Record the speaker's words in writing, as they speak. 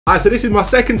Alright, so this is my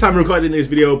second time recording this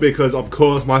video because of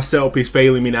course my setup is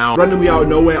failing me now. Randomly out of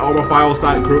nowhere, all my files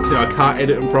started corrupting, I can't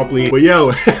edit them properly. But yo,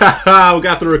 we're gonna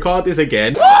have to record this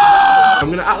again. I'm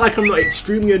gonna act like I'm not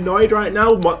extremely annoyed right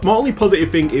now. My only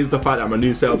positive thing is the fact that my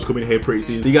new setup's coming here pretty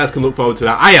soon, so you guys can look forward to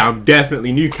that. I am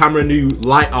definitely new camera, new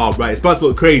light. Oh, right, it's about to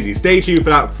look crazy. Stay tuned for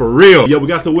that for real. Yo, we're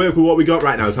gonna have to work with what we got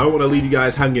right now, so I don't want to leave you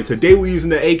guys hanging. Today we're using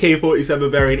the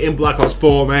AK-47 variant in Black Ops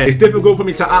 4, man. It's difficult for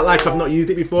me to act like I've not used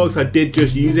it before because I did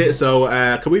just use it. So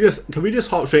can we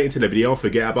just hop straight into the video and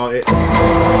forget about it?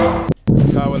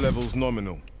 Power levels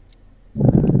nominal.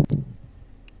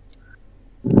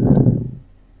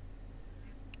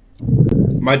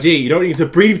 My G, you don't need to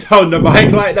breathe down the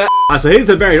mic like that. So here's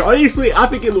the variant. Honestly, I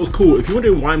think it looks cool. If you're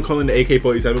wondering why I'm calling the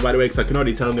AK-47, by the way, because I can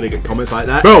already tell I'm gonna get comments like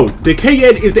that. Bro, the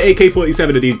KN is the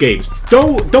AK-47 of these games.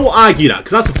 Don't argue that,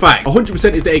 because that's a fact.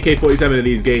 100% is the AK-47 of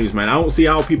these games, man. I don't see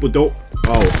how people don't.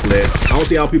 Oh, flip. I don't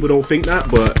see how people don't think that,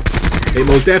 but it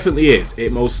most definitely is.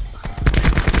 It most.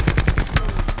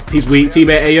 He's weak.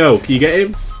 Teammate AO. Can you get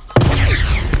him?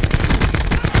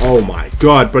 Oh my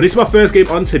god, bro, this is my first game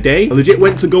on today. I legit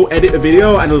went to go edit the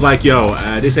video and I was like, yo,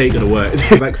 this ain't gonna work.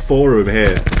 There's like 4 of them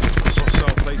here.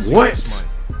 What?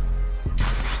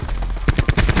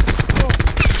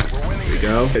 There we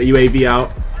go. Get the UAV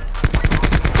out.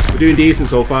 We're doing decent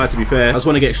so far, to be fair. I just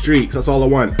want to get streaks, that's all I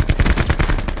want.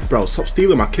 Bro, stop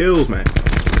stealing my kills, man.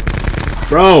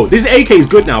 Bro, this AK is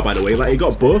good now, by the way. Like, it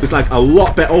got buffed. It's like a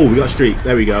lot better. Oh, we got streaks.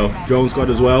 There we go. Drone squad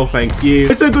as well. Thank you.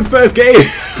 It's a good first game.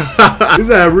 This is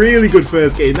a really good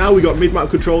first game. Now we got mid-map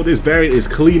control. This variant is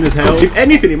clean as hell. If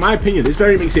anything, in my opinion, this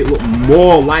variant makes it look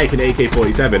more like an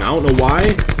AK-47. I don't know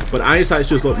why, but eyesight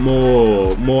just look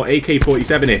more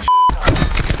AK-47-ish.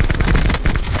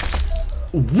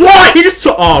 What? He just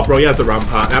took. Oh, bro, he has the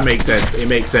rampart. That makes sense. It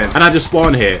makes sense. And I just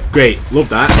spawned here. Great. Love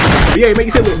that. But yeah, it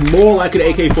makes it look more like an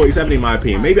AK-47 in my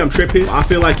opinion. Maybe I'm tripping. But I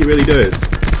feel like it really does.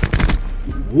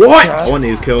 What? I want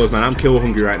these kills, man. I'm kill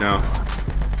hungry right now.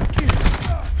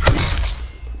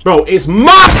 Bro, it's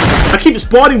mad. I keep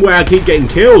spawning where I keep getting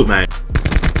killed, man.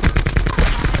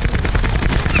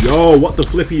 Yo, what the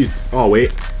flippy is. Oh,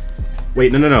 wait.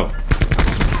 Wait, no.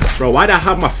 Bro, why'd I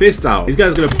have my fist out? These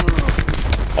guys are gonna.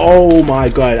 Oh my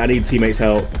god, I need teammates'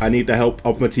 help. I need the help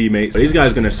of my teammates. These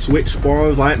guys are gonna switch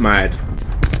spawns like mad.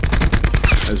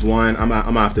 There's one. I'm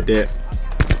gonna have to dip.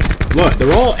 Look,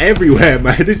 they're all everywhere,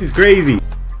 man. This is crazy.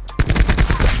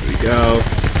 There we go.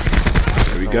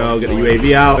 There we go. Get the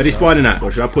UAV out. Where are they spawning at?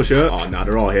 Or should I push up? Oh, no,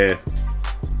 they're all here.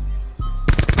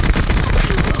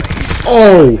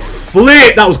 Oh,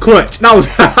 flip! That was clutch. That was.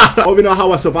 I don't even know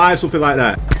how I survived something like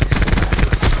that.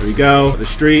 There we go. The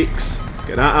streaks.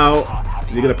 Get that out.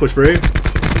 Is he gonna push through?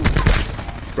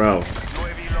 Bro.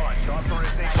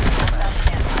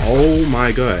 Oh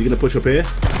my god. Is he gonna push up here?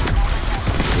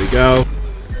 There we go.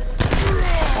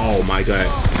 Oh my god.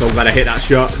 So glad I hit that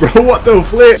shot. Bro, what the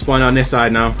flip? Spawn on this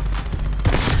side now.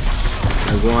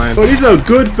 There's one. Bro, this is a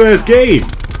good first game.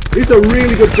 This is a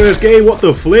really good first game. What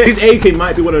the flip? This AK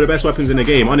might be one of the best weapons in the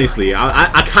game, honestly.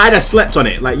 I kind of slept on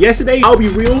it. Like yesterday, I'll be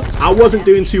real, I wasn't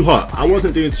doing too hot. I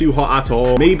wasn't doing too hot at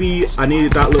all. Maybe I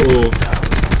needed that little...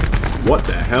 What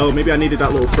the hell? Maybe I needed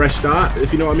that little fresh start,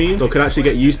 if you know what I mean. So I could actually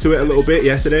get used to it a little bit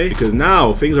yesterday. Because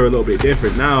now, things are a little bit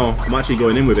different. Now, I'm actually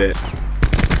going in with it.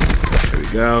 There we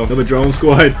go. Another drone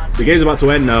squad. The game's about to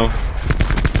end now.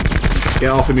 Get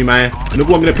off of me, man. Another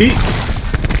one gonna peek.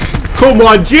 Come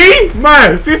on, G!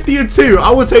 Man, 50-2.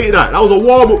 I will take that. That was a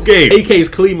warm-up game. AK is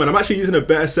clean, man. I'm actually using a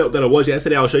better setup than I was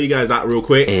yesterday. I'll show you guys that real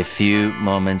quick. A few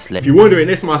moments later. If you're wondering,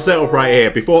 this is my setup right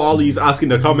here. Before all these asking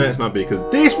the comments, man, because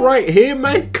this right here,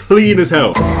 man, clean as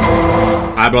hell.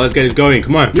 Alright, bro, let's get this going.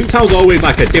 Come on. Nuketown's always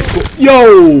like a difficult...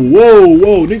 Yo!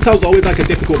 Whoa. Nuketown's always like a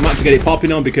difficult map to get it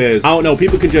popping on because, I don't know,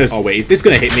 people can just... Oh, wait, is this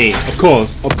gonna hit me? Of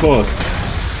course.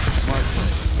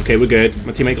 Okay, we're good.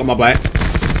 My teammate got my back.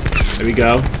 There we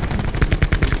go.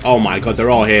 Oh my god,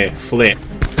 they're all here. Flip.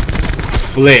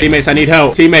 Teammates, I need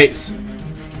help. Teammates.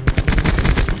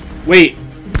 Wait.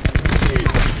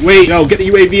 Yo, get the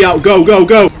UAV out. Go.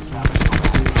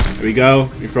 There we go.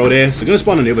 We throw this. They're gonna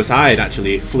spawn on the other side,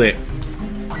 actually. Flip.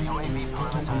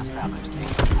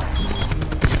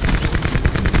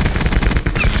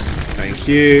 Thank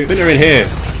you. I think they're in here.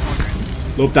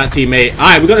 Love that teammate.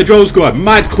 Alright, we got a drone squad.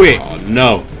 Mad quick. Oh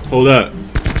no. Hold up.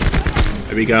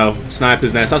 There we go.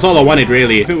 Sniper's nest. That's all I wanted,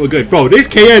 really. I think we're good. Bro, this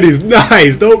KN is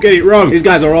nice. Don't get it wrong. These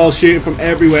guys are all shooting from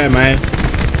everywhere, man.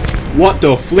 What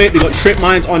the flip? They got trip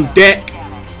mines on deck.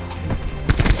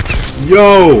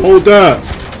 Yo, hold up.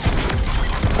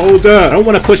 I don't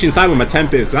want to push inside with my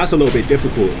Tempest, because that's a little bit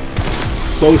difficult.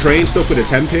 Close range stuff with a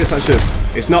Tempest, that's just...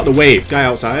 It's not the wave. Guy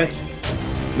outside.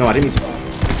 No, I didn't mean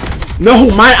to...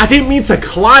 No, man, I didn't mean to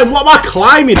climb. What am I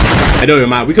climbing? I don't even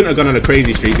mind. We couldn't have gone on a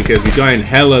crazy streak because we joined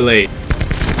hella late.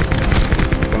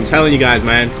 I'm telling you guys,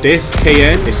 man, this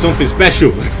KN is something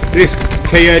special. This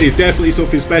KN is definitely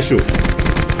something special.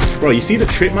 Bro, you see the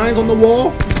trip mines on the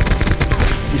wall?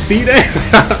 You see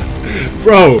that?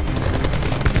 Bro.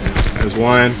 There's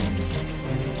one.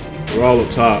 We're all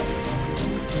up top.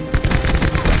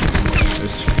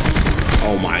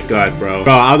 Oh my god, bro.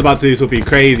 Bro, I was about to do something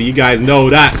crazy. You guys know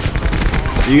that.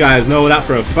 You guys know that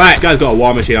for a fact. You guys got a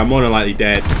war machine. I'm more than likely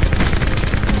dead.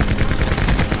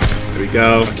 There we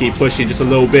go. I keep pushing just a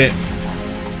little bit.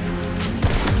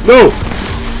 No!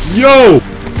 Yo!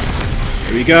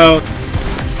 Here we go.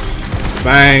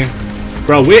 Bang.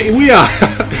 Bro, we are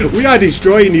we are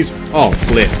destroying these. Oh,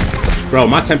 flip. Bro,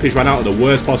 my tempers ran out at the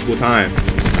worst possible time.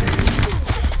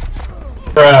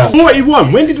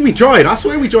 41. When did we join? I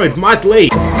swear we joined mad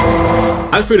late.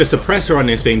 I threw the suppressor on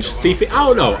this thing. See if it, I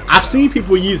don't know. I've seen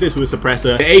people use this with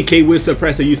suppressor. The AK with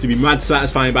suppressor used to be mad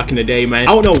satisfying back in the day, man.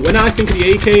 I don't know. When I think of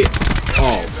the AK,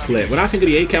 oh flip. When I think of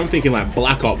the AK, I'm thinking like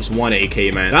Black Ops 1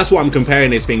 AK, man. That's what I'm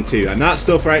comparing this thing to. And that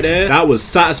stuff right there, that was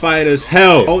satisfying as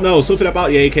hell. Oh no, something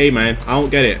about the AK, man. I don't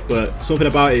get it, but something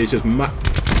about it is just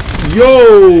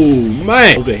yo,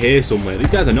 man. Over here somewhere.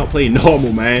 These guys are not playing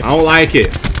normal, man. I don't like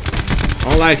it. I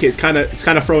don't like it. It's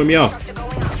kind of throwing me off.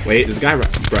 Wait, there's a guy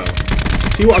right, bro.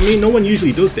 See what I mean? No one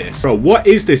usually does this. Bro, what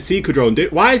is this Seeker drone?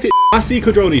 Why is it? My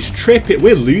Seeker drone is tripping.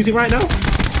 We're losing right now.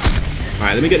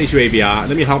 Alright, let me get this UAV out.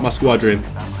 Let me help my squadron.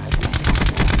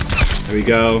 There we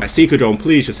go. Right, Seeker drone,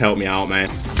 please just help me out, man.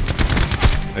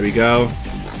 There we go.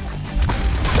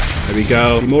 There we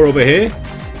go. Any more over here?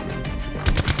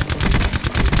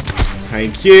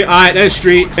 Thank you. Alright, there's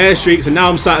streaks. There's streaks. And now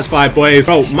I'm satisfied, boys.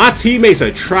 Bro, my teammates are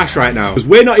trash right now. Because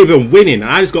we're not even winning. And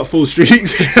I just got full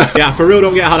streaks. Yeah, for real,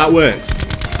 don't get how that works.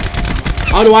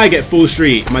 How do I get full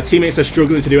streak? My teammates are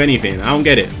struggling to do anything. I don't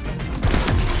get it.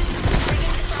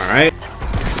 Alright.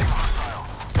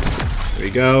 There we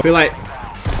go. I feel like...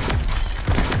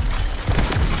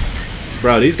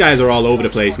 Bro, these guys are all over the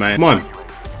place, man. Come on.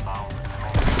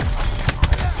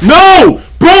 No!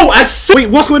 Bro, wait,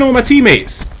 what's going on with my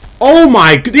teammates? Oh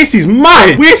my, this is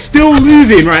mad. We're still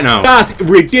losing right now. That's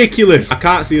ridiculous. I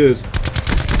can't see us.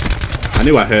 I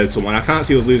knew I heard someone. I can't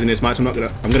see us losing this match. I'm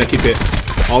gonna keep it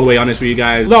all the way honest with you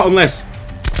guys. Not unless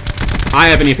I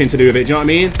have anything to do with it. Do you know what I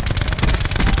mean?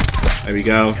 There we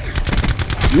go.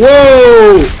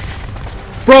 Whoa!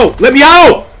 Bro, let me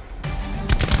out!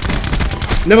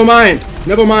 Never mind.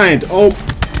 Never mind. Oh.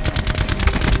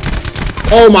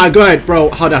 Oh my god, bro.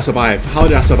 How did I survive? How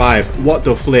did I survive? What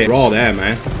the flip? We're all there,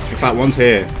 man. In fact, one's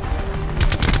here.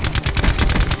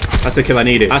 That's the kill I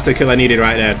needed. That's the kill I needed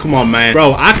right there. Come on, man.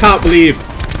 Bro, I can't believe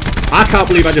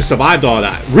I just survived all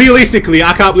that. Realistically,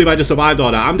 I can't believe I just survived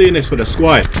all that. I'm doing this for the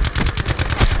squad.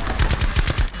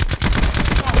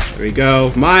 There we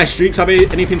go. My streaks have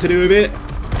anything to do with it?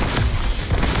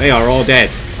 They are all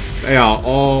dead. They are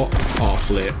all... Oh,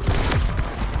 flip.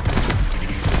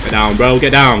 Get down, bro.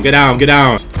 Get down. Get down. Get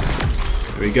down.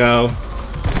 There we go.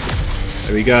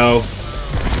 There we go.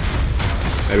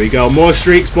 There we go. More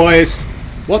streaks, boys.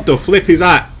 What the flip is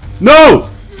that? No!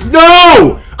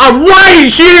 No! I'm right,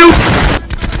 you!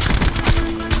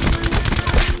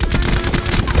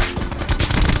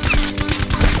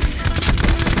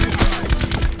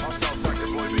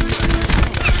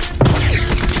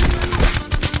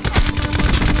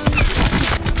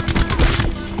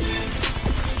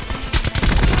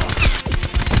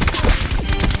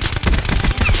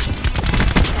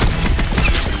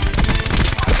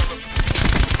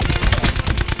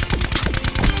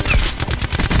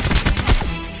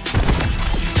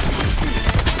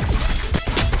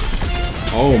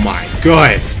 Oh my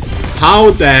god.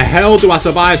 How the hell do I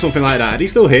survive something like that? Are they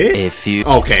still here?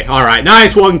 Okay, alright.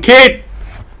 Nice one, kid.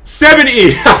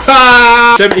 70.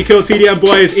 70 kill TDM,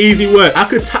 boys. Easy work. I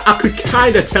could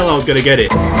kind of tell I was going to get it.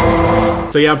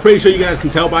 So yeah, I'm pretty sure you guys can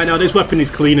tell by now. This weapon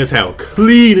is clean as hell.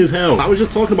 Clean as hell. I was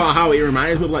just talking about how it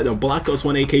reminds me of like the Black Ops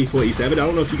 1 AK-47. I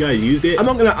don't know if you guys used it. I'm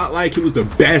not going to act like it was the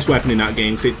best weapon in that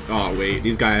game. Oh, wait.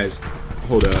 These guys...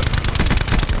 Hold up.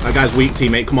 That guy's weak,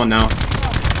 teammate. Come on now.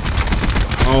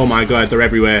 Oh my god, they're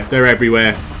everywhere. They're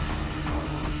everywhere.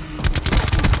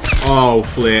 Oh,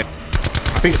 flip.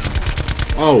 I think...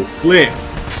 Oh, flip.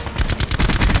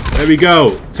 There we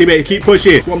go. Teammate, keep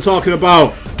pushing. That's what I'm talking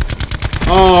about.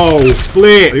 Oh,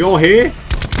 flip. Are you all here?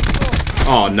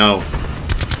 Oh, no.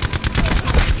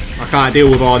 I can't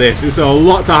deal with all this. It's a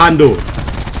lot to handle.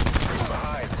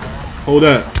 Hold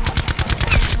up.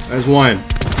 There's one.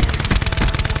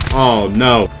 Oh,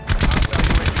 no.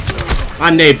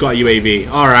 And they've got UAV.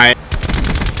 Alright.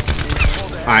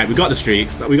 Alright, Alright, we got the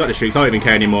streaks. We got the streaks. I don't even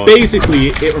care anymore. Basically,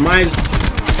 it reminds...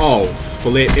 Oh,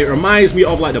 flip. It reminds me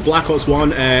of like the Black Ops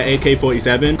 1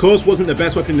 AK-47. Of course, wasn't the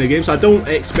best weapon in the game, so I don't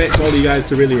expect all you guys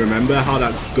to really remember how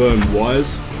that gun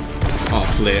was. Oh,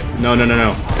 flip. No.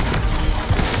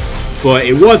 But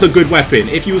it was a good weapon.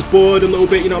 If you was bored a little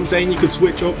bit, you know what I'm saying, you could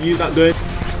switch up, use that gun.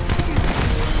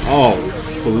 Oh,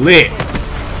 flip.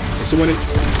 There's someone in...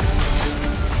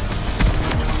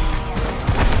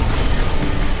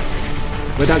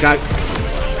 Where'd that guy...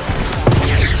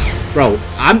 Bro,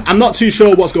 I'm not too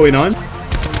sure what's going on.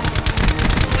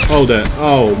 Hold it.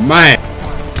 Oh, man.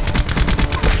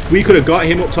 We could have got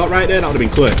him up top right there. That would have been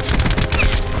clutch.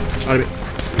 That would have been...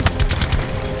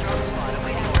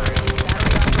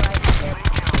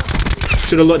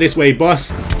 Should have looked this way, boss.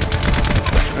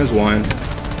 There's one.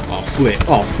 Oh, flip.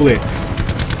 Oh, flip.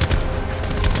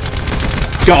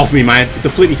 Get off me, man. The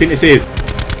flip you think this is?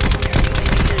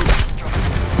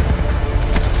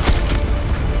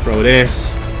 Throw this.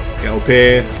 Get up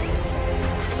here.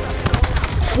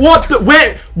 What the?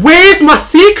 Where's my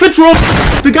seeker drone?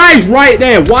 The guy's right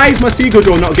there. Why is my seeker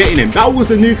drone not getting him? That was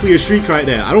the nuclear streak right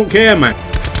there. I don't care, man.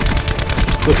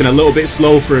 Looking a little bit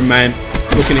slow for him, man.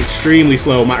 Looking extremely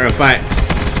slow, matter of fact.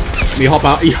 Let me hop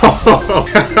out. Yo.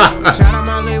 Shout out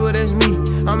my label, that's me.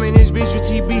 I'm in this bitch with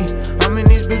TB. I'm in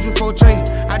this bitch with 4 Trey.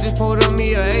 I just pulled on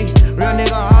me a A.